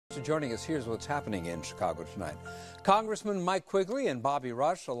Joining us, here's what's happening in Chicago tonight. Congressman Mike Quigley and Bobby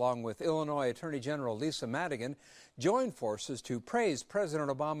Rush, along with Illinois Attorney General Lisa Madigan, joined forces to praise President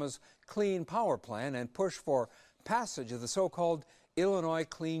Obama's Clean Power Plan and push for passage of the so-called Illinois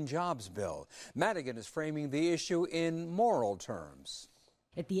Clean Jobs Bill. Madigan is framing the issue in moral terms.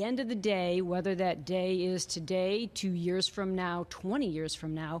 At the end of the day, whether that day is today, 2 years from now, 20 years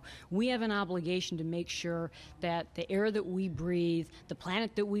from now, we have an obligation to make sure that the air that we breathe, the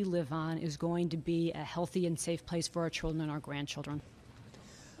planet that we live on, is going to be a healthy and safe place for our children and our grandchildren.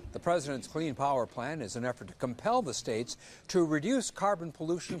 The president's Clean Power Plan is an effort to compel the states to reduce carbon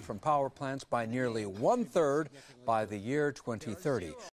pollution from power plants by nearly 1/3 by the year 2030.